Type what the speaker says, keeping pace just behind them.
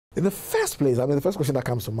In the first place, I mean, the first question that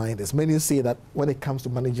comes to mind is many say that when it comes to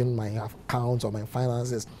managing my accounts or my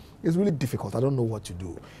finances, it's really difficult. I don't know what to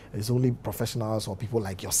do. It's only professionals or people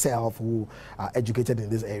like yourself who are educated in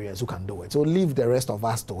these areas who can do it. So leave the rest of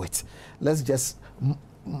us to it. Let's just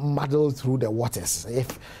muddle through the waters.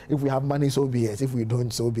 If we have money, so be it. If we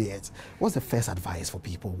don't, so be it. What's the first advice for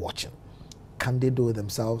people watching? Can they do it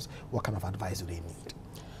themselves? What kind of advice do they need?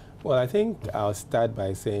 Well, I think I'll start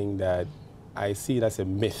by saying that I see it as a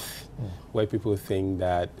myth where people think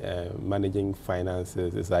that managing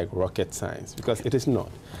finances is like rocket science, because it is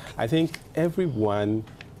not. I think everyone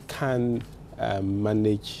can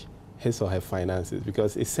manage his or her finances,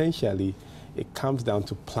 because essentially it comes down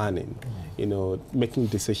to planning, you know, making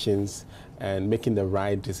decisions and making the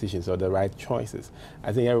right decisions or the right choices.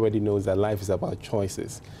 I think everybody knows that life is about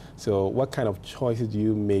choices. So what kind of choices do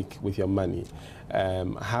you make with your money?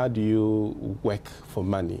 How do you work for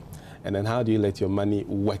money? And then how do you let your money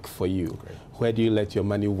work for you? Great. Where do you let your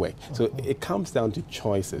money work? So it comes down to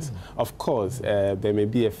choices. Of course, there may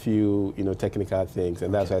be a few, you know, technical things,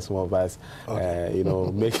 and that's why some of us, you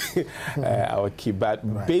know, make our key.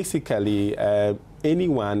 But basically,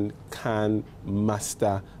 anyone can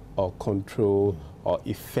master or control or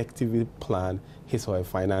effectively plan his or her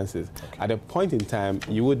finances. At a point in time,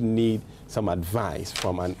 you would need some advice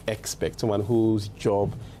from an expert, someone whose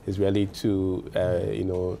job is really to, you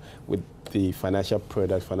know, with the financial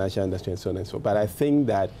product, financial industry, and so on and so forth. But I think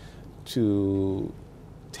that to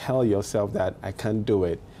tell yourself that I can't do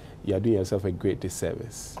it, you're doing yourself a great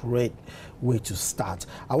disservice. Great way to start.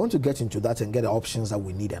 I want to get into that and get the options that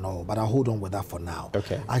we need and all, but I'll hold on with that for now.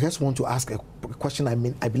 Okay. I just want to ask a question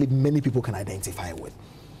I believe many people can identify with.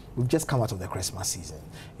 We've just come out of the Christmas season.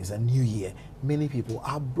 It's a new year. Many people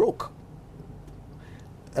are broke.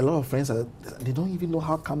 A lot of friends, they don't even know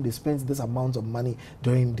how come they spend this amount of money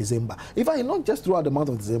during December. In fact, not just throughout the month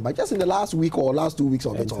of December, just in the last week or last 2 weeks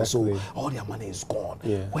of it or so, all their money is gone.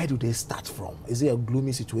 Yeah. Where do they start from? Is it a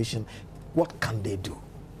gloomy situation? What can they do?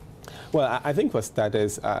 Well, I think for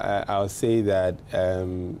starters, I'll say that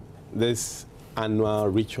this annual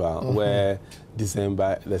ritual where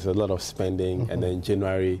December, there's a lot of spending, and then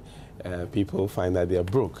January, people find that they're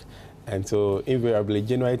broke. And so invariably,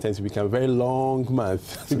 January tends to become a very long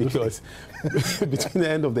month because between the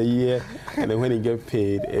end of the year and then when you get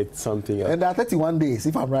paid, it's something else. And there are 31 days,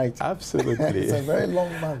 if I'm right. Absolutely. It's a very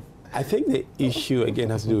long month. I think the issue, again,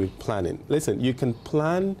 has to do with planning. Listen, you can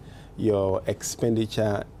plan your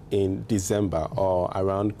expenditure in December or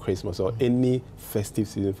around Christmas or any festive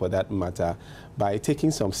season for that matter by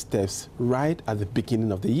taking some steps right at the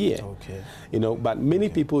beginning of the year. Okay. You know, but many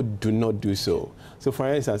people do not do so. So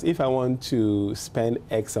for instance, if I want to spend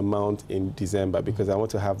X amount in December because I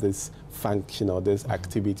want to have this function or this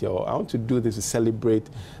activity, or I want to do this to celebrate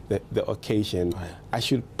the occasion, I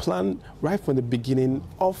should plan right from the beginning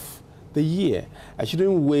of the year. I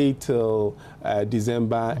shouldn't wait till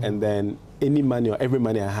December and then any money or every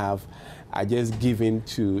money I have, I just give in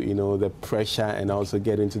to, you know, the pressure and also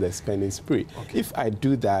get into the spending spree. Okay. If I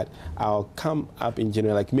do that, I'll come up in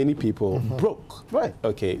January, like many people, broke. Right.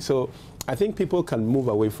 Okay, so I think people can move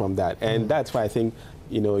away from that. And that's why I think,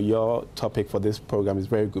 you know, your topic for this program is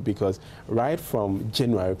very good, because right from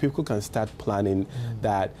January, people can start planning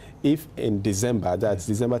that if in December, that's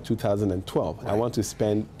December 2012, I want to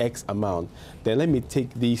spend X amount, then let me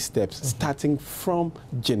take these steps starting from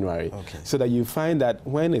January, so that you find that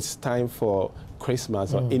when it's time for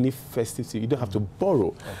Christmas or any festive season, you don't have to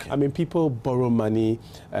borrow. I mean, people borrow money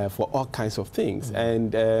for all kinds of things,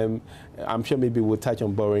 and I'm sure maybe we'll touch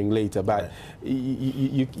on borrowing later, but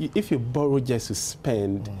if you borrow just to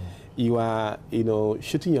spend, you are, you know,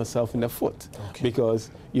 shooting yourself in the foot,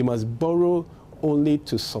 because you must borrow only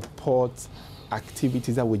to support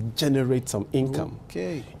activities that will generate some income.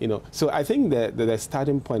 You know, so I think that the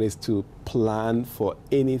starting point is to plan for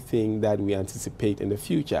anything that we anticipate in the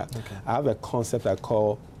future. I have a concept I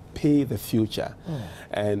call pay the future.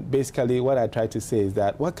 And basically what I try to say is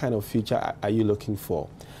that what kind of future are you looking for?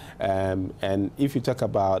 And if you talk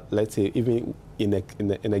about, let's say, even in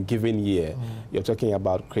a given year, you're talking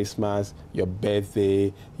about Christmas, your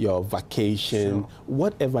birthday, your vacation,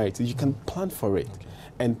 whatever it is, you can plan for it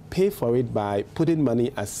and pay for it by putting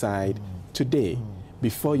money aside today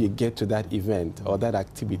before you get to that event or that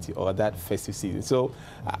activity or that festive season. So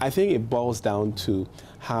I think it boils down to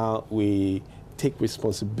how we take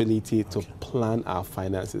responsibility to plan our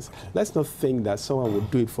finances. Let's not think that someone will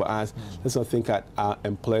do it for us. Let's not think that our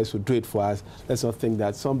employers will do it for us. Let's not think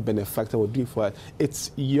that some benefactor will do it for us. It's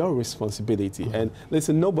your responsibility. And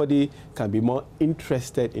listen, nobody can be more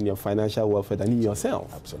interested in your financial welfare than you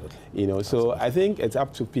yourself. Absolutely. You know, so I think it's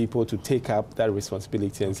up to people to take up that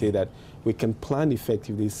responsibility and say that we can plan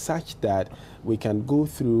effectively such that we can go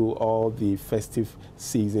through all the festive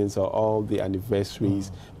seasons or all the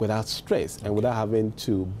anniversaries without stress and without having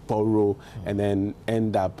to borrow and then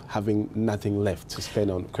end up having nothing left to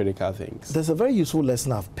spend on critical things. There's a very useful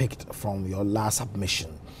lesson I've picked from your last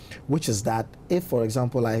submission, which is that if, for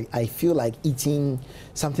example, I feel like eating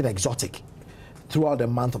something exotic throughout the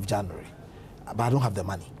month of January, but I don't have the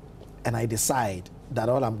money, and I decide that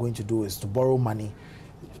all I'm going to do is to borrow money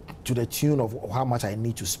to the tune of how much I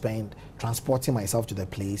need to spend, transporting myself to the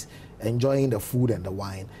place, enjoying the food and the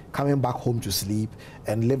wine, coming back home to sleep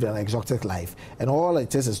and live an exotic life, and all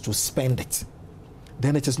it is to spend it,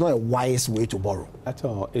 then it is not a wise way to borrow. At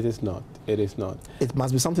all, it is not. It is not. It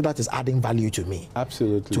must be something that is adding value to me.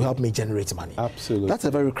 Absolutely. To help me generate money. Absolutely. That's a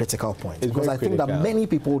very critical point. It's because I think that critical. many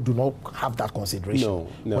people do not have that consideration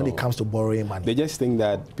when it comes to borrowing money. They just think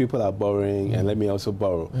that people are borrowing and let me also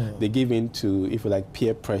borrow. They give in to, if you like,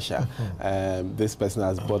 peer pressure. This person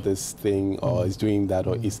has bought this thing or is doing that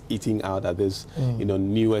or is eating out at this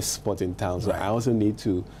newest spot in town. So I also need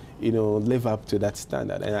to live up to that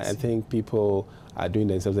standard. And I think people are doing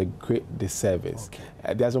themselves a great disservice.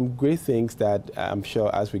 There are some great things that I'm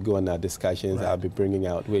sure as we go on our discussions, I'll be bringing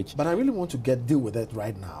out. But I really want to deal with it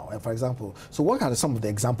right now. For example, so what are some of the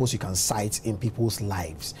examples you can cite in people's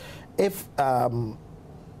lives? If,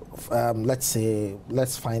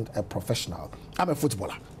 let's find a professional. I'm a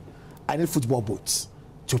footballer. I need football boots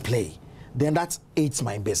to play. Then that aids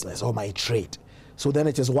my business or my trade. So then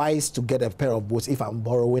it is wise to get a pair of boots if I'm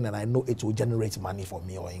borrowing and I know it will generate money for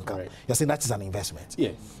me or income. Right. You're saying that is an investment?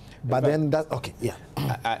 Yes. But then that, okay, yeah.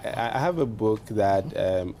 I have a book that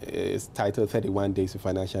is titled 31 Days to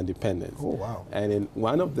Financial Independence. Oh, wow. And in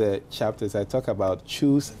one of the chapters, I talk about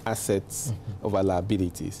choose assets over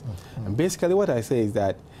liabilities. And basically what I say is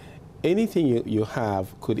that anything you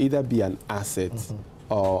have could either be an asset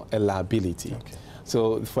or a liability. Okay.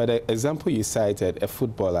 So for the example you cited, a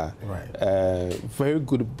footballer, very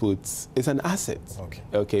good boots is an asset,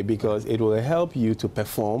 okay, because it will help you to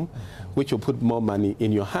perform, which will put more money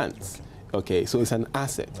in your hands. Okay, so it's an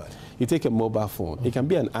asset. You take a mobile phone, it can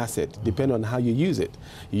be an asset depending on how you use it.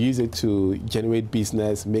 You use it to generate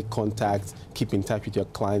business, make contacts, keep in touch with your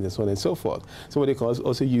clients and so on and so forth. So they can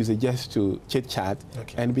also use it just to chit chat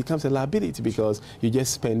and it becomes a liability because you're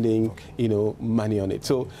just spending money on it.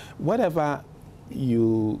 So whatever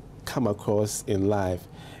you come across in life,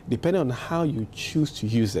 depending on how you choose to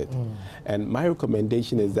use it. And my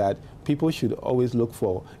recommendation is that people should always look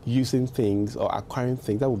for using things or acquiring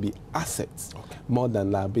things that would be assets more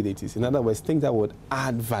than liabilities. In other words, things that would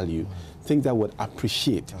add value, things that would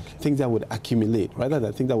appreciate, things that would accumulate, rather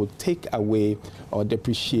than things that would take away or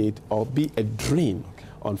depreciate or be a drain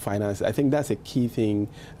on finance. I think that's a key thing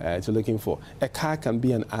to looking for. A car can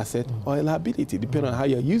be an asset or a liability, depending on how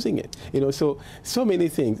you're using it. So many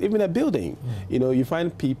things. Even a building. You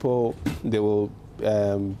find people, they will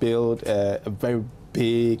build a very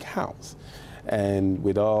big house, and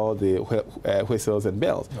with all the whistles and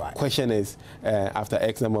bells. Question is, after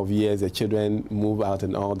X number of years, the children move out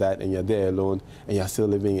and all that, and you're there alone, and you're still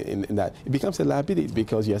living in that. It becomes a liability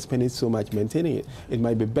because you're spending so much maintaining it. It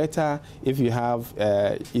might be better if you have,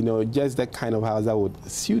 just that kind of house that would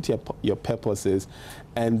suit your purposes,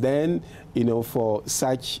 and then, for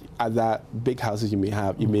such other big houses you may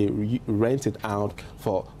have, you may rent it out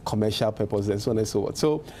for commercial purposes and so on and so forth.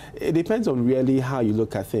 So it depends on really how you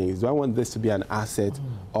look at things. Do I want this to be an asset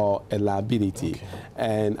or a liability?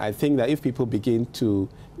 And I think that if people begin to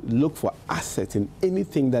look for assets in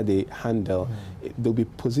anything that they handle, they'll be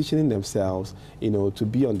positioning themselves, to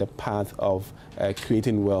be on the path of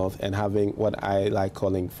creating wealth and having what I like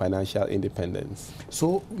calling financial independence.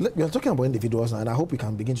 So we're talking about individuals now, and I hope we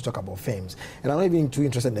can begin to talk about firms. And I'm not even too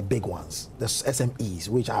interested in the big ones, the SMEs,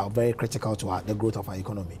 which are very critical to the growth of our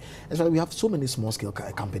economy. And so we have so many small-scale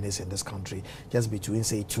companies in this country, just between,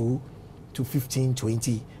 say, 2 to 15,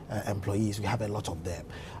 20 employees. We have a lot of them.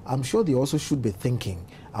 I'm sure they also should be thinking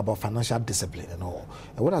about financial discipline and all.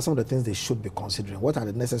 And what are some of the things they should be considering? What are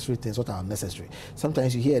the necessary things? What are unnecessary?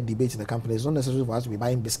 Sometimes you hear a debate in the company. It's not necessary for us to be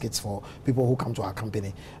buying biscuits for people who come to our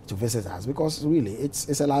company to visit us, because really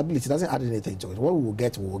it's a liability. It doesn't add anything to it. What we will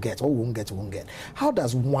get, we will get. What we won't get, we won't get. How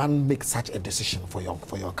does one make such a decision for your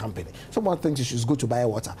company? Someone thinks you should go to buy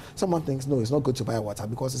water. Someone thinks no, it's not good to buy water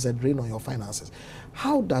because it's a drain on your finances.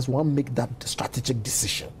 How does one make that strategic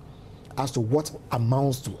decision as to what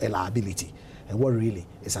amounts to a liability and what really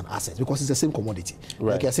is an asset? Because it's the same commodity.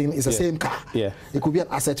 Right. Like you're saying, it's the same car. Yeah. It could be an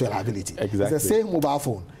asset to a liability. Exactly. It's the same mobile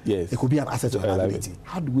phone. Yes. It could be an asset to a liability.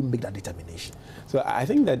 How do we make that determination? So I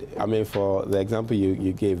think that, I mean, for the example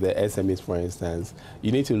you gave, the SMEs, for instance,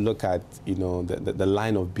 you need to look at, you know, the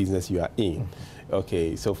line of business you are in.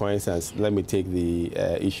 Okay, so for instance, let me take the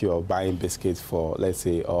issue of buying biscuits for, let's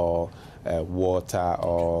say, or water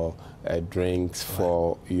or drinks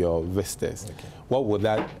for your visitors. Okay. What would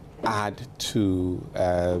that add to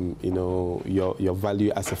you know, your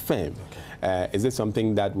value as a firm? Okay. Is it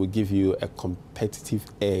something that will give you a competitive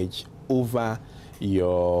edge over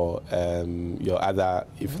your other,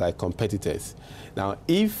 if like, competitors? Now,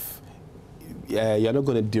 if you're not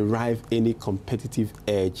going to derive any competitive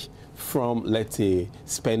edge from, let's say,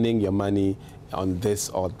 spending your money on this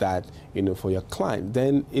or that, you know, for your client,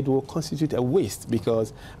 then it will constitute a waste,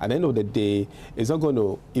 because at the end of the day, it's not going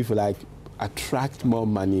to, if you like, attract more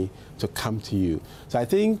money to come to you. So I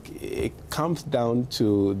think it comes down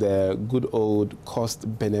to the good old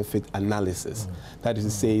cost-benefit analysis. That is to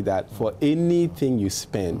say that for anything you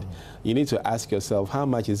spend, you need to ask yourself, how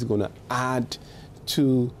much is it going to add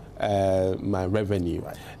to my revenue?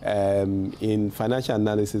 Right. In financial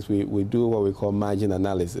analysis, we do what we call margin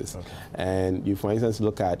analysis. Okay. And you, for instance,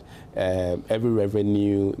 look at every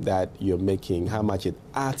revenue that you're making, how much it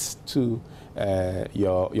adds to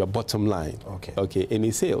your bottom line. Okay. Okay,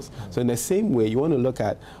 any sales. So in the same way, you want to look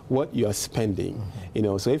at what you're spending. You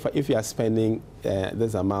know, so if you are spending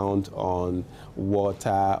this amount on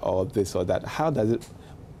water or this or that, how does it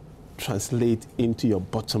translate into your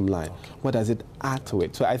bottom line? Okay. What does it add to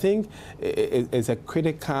it? So I think it's a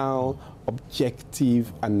critical,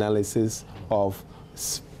 objective analysis of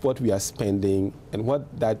what we are spending and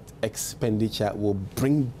what that expenditure will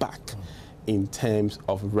bring back in terms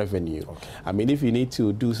of revenue. Okay. I mean, if you need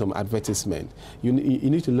to do some advertisement, you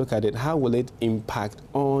need to look at it. How will it impact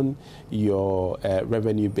on your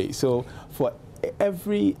revenue base? So for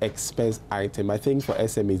every expense item, I think for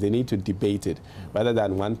SMEs, they need to debate it rather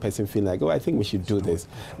than one person feeling like, oh, I think we should do this.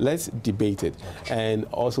 Let's debate it. And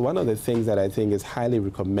also, one of the things that I think is highly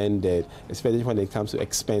recommended, especially when it comes to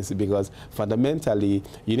expenses, because fundamentally,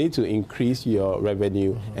 you need to increase your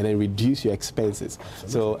revenue and then reduce your expenses.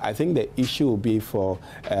 Absolutely. So I think the issue will be for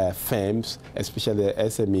firms, especially the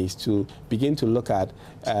SMEs, to begin to look at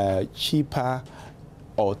cheaper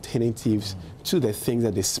alternatives to the things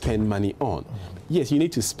that they spend money on. Yes, you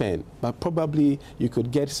need to spend, but probably you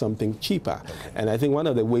could get something cheaper. Okay. And I think one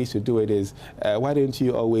of the ways to do it is, why don't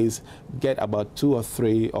you always get about 2 or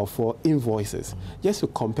 3 or 4 invoices, just to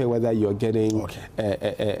compare whether you're getting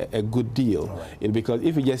a good deal. Right. Because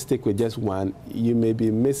if you just stick with just one, you may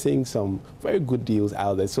be missing some very good deals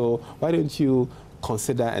out there. So why don't you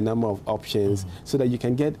consider a number of options so that you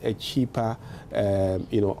can get a cheaper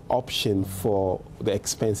option for the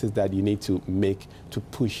expenses that you need to make to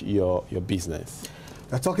push your business.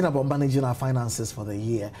 We're talking about managing our finances for the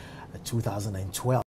year 2012.